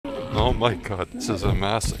Oh my god, this is a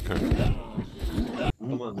massacre.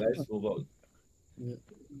 Come on, guys, move on. Yeah.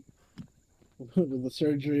 With the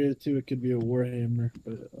surgery or two, it could be a warhammer,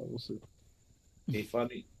 but we'll see.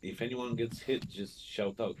 If anyone gets hit, just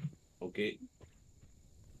shout out, okay?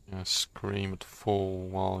 Yeah, scream at full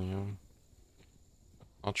volume.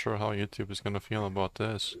 Not sure how YouTube is gonna feel about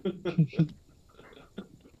this.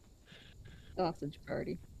 Sausage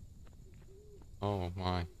party. Oh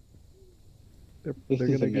my. They're This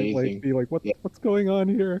gonna is get amazing. like, be like, Yeah. what's going on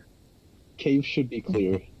here? Cave should be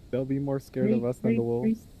clear. They'll be more scared of us than the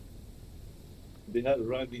wolves. They had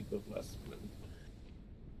running of us, man.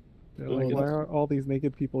 They're Oh, like, yeah. why are all these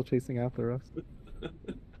naked people chasing after us?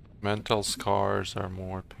 Mental scars are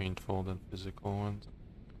more painful than physical ones.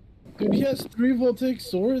 Dude, he has 3 voltaic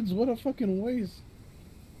swords? What a fucking waste.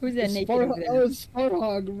 Who's that naked over there? Oh, it's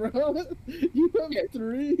Sparhog, bro. You have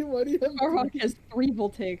 3? Why do you have Sparhawk 3? has 3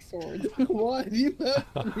 voltaic swords. Why do you have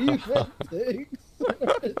 3 voltaic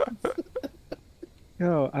swords?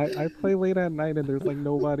 Yo, I play late at night and there's like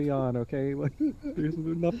nobody on, okay? Like, there's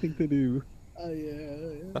nothing to do.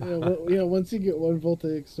 Yeah, once you get 1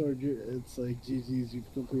 voltaic sword, it's like GG's,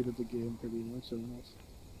 you've completed the game pretty much almost.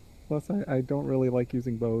 Plus, I don't really like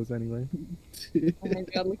using bows anyway. Oh my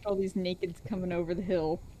god, look at all these nakeds coming over the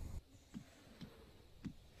hill.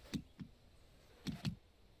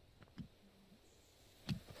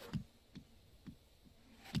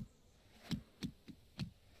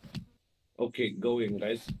 Okay, going,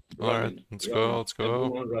 guys. Alright, Running. let's Running. go, let's go.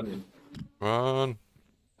 Everyone running. Run!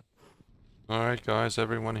 Alright guys,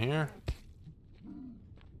 everyone here?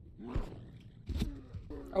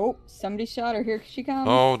 Oh, somebody shot her. Here she comes.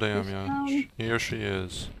 Oh damn, Here she yeah. comes. Here she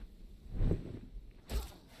is.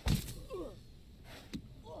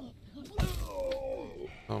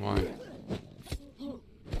 Oh my.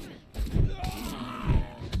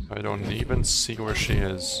 I don't even see where she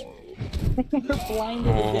is. Blinded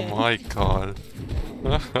Oh again. my god.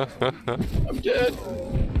 I'm dead!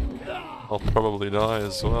 I'll probably die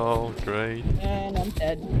as well. Great. And I'm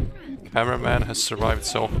dead. Cameraman has survived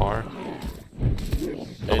so far.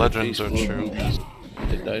 The legends are true.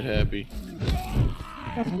 They died happy.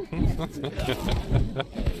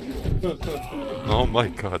 Oh my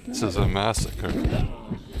god, this is a massacre.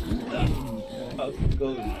 How's it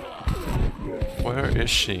going? Where is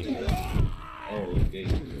she? Oh, okay.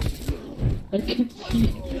 I can see.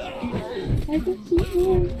 I can see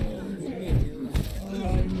you.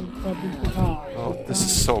 Oh, this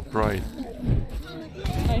is so bright.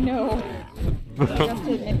 I know. I have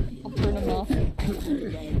to make people turn them off.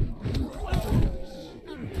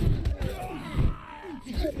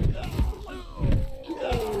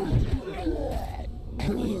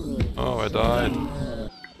 Oh, I died.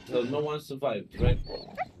 So no one survived, right?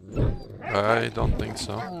 I don't think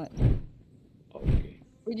so. Okay.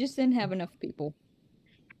 We just didn't have enough people.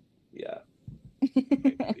 Yeah.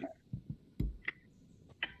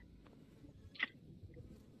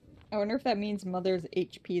 I wonder if that means Mother's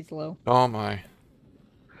HP is low. Oh my.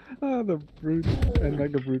 Ah, the brute and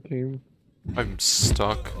Mega Brute came. I'm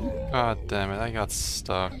stuck. God damn it, I got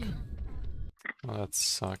stuck. Oh, that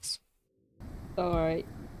sucks. Alright.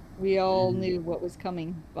 We all knew what was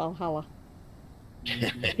coming. Valhalla.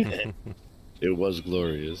 It was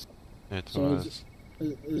glorious. It So was.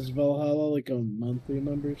 is Valhalla like a monthly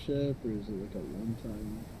membership, or is it like a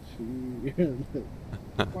one-time fee?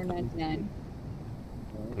 $4.99.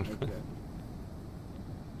 Oh, okay.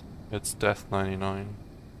 It's Death 99.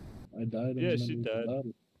 I died. Yeah, she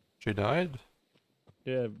died. She died?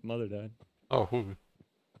 Yeah, Mother died. Oh, who?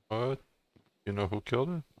 What? You know who killed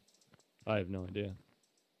her? I have no idea.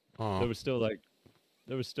 Oh. There was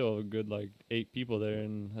still a good like 8 people there,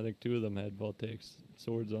 and I think 2 of them had voltaic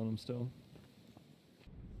swords on them still.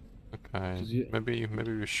 Okay, maybe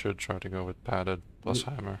we should try to go with padded plus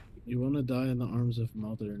hammer. You want to die in the arms of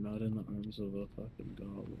Mother, not in the arms of a fucking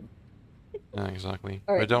goblin. Yeah, exactly.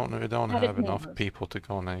 All right. We don't Padded have enough hammer. people to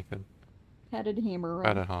go naked. Padded hammer. Right?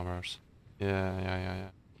 Padded hammers.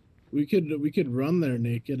 Yeah. We could run there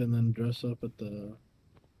naked and then dress up at the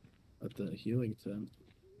healing tent.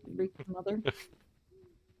 Freak Mother.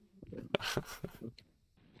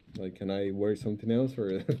 Like, can I wear something else,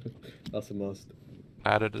 or that's a must?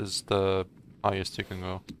 Padded is the highest you can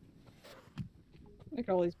go. Look at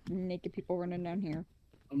all these naked people running down here.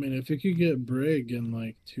 I mean, if you could get Brig in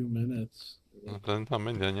like 2 minutes. Then I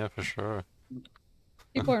mean, then yeah, for sure.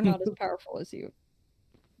 People are not as powerful as you.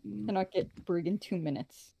 Cannot get Brig in 2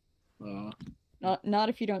 minutes. Not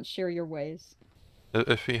if you don't share your ways.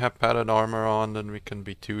 If we have padded armor on, then we can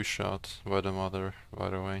be 2-shot by the Mother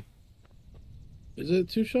right away. Is it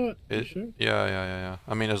 2-shot? Sure? Yeah.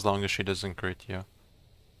 I mean, as long as she doesn't crit you.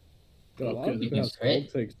 Got a lot of You people can have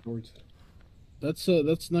crit. take swords.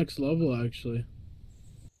 That's next level actually.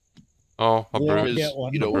 Oh, a You don't brute. get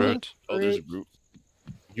one. You A know what? brute. Oh, there's a brute.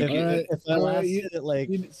 You If, can, Alright, if I alright, last you- hit it like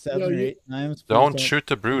you- 7 yo, or you- 8 times, please Don't shoot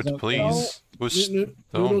the brute, don't kill me. please. Noodle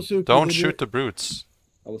Don't Soup, don't you shoot did the brutes.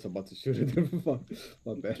 I was about to shoot it. Fuck.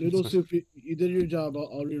 My bad. Noodle Soup, you did your job.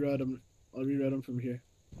 I'll reread them. I'll reread them from here.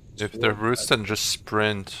 If they're brutes, then just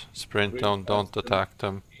sprint. Sprint, don't attack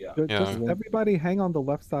them. Yeah. Just Yeah. everybody hang on the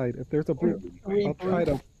left side. If there's a brute, Three I'll try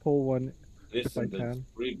brutes. to pull one. Listen, I there's can.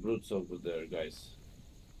 3 brutes over there, guys.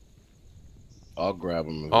 I'll grab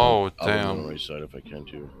him. Oh, I'll be on damn. the right side if I can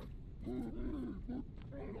too.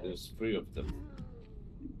 There's 3 of them.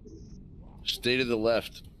 Stay to the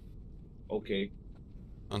left. Okay,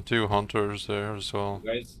 And 2 hunters there as well.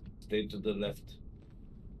 guys, stay to the left.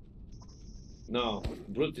 No,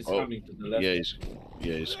 brute is Oh, coming to the left.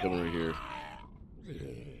 Yeah, he's coming right here.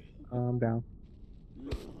 I'm down.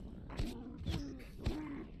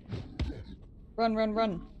 Run, run,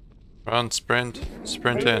 run. Run, sprint.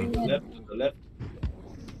 Sprint in. Left to the left.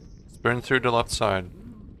 Sprint through the left side.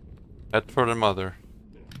 Head for the mother.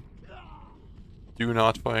 Do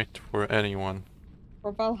not fight for anyone.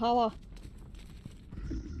 For Valhalla.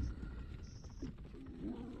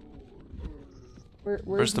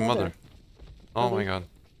 Where's the mother? Oh my god.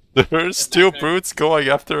 There's 2 brutes going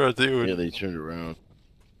after a Yeah, dude. they turned around.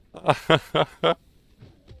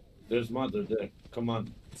 There's mother there. Come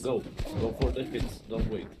on, go. Go for the hits. Don't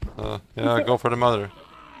wait. Yeah, go for the mother.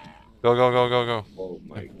 Go, go, go, go, go. Oh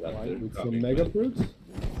my god, Right, they're with some coming. mega brutes?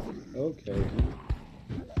 Okay.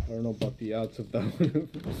 I don't know about the odds of that one.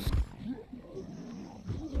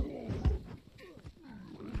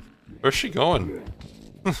 Where's she going?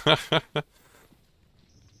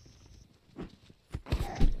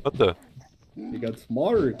 What the? You got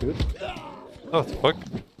smarter, dude. Oh, the fuck?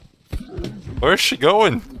 Where's she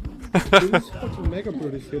going? Dude, this fucking mega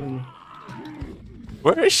brute is hitting me.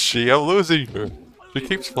 Where is she? I'm losing her. She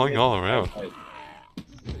keeps flying all around. What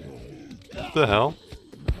the hell?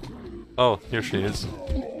 Oh, here she is.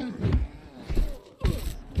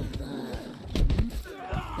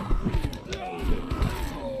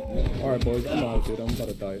 Alright, boys, I'm out, dude. I'm about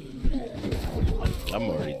to die. I'm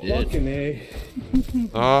already dead. Fucking A.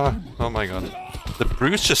 Oh my god. The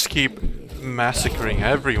brutes just keep massacring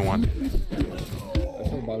everyone.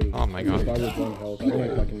 Oh my god. I was 1 health. I don't know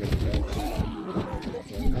if I can make it back.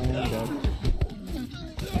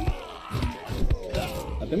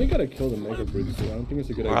 I think we gotta kill the mega brutes too. I don't think it's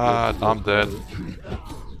a good idea. I'm dead.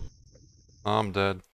 I'm dead.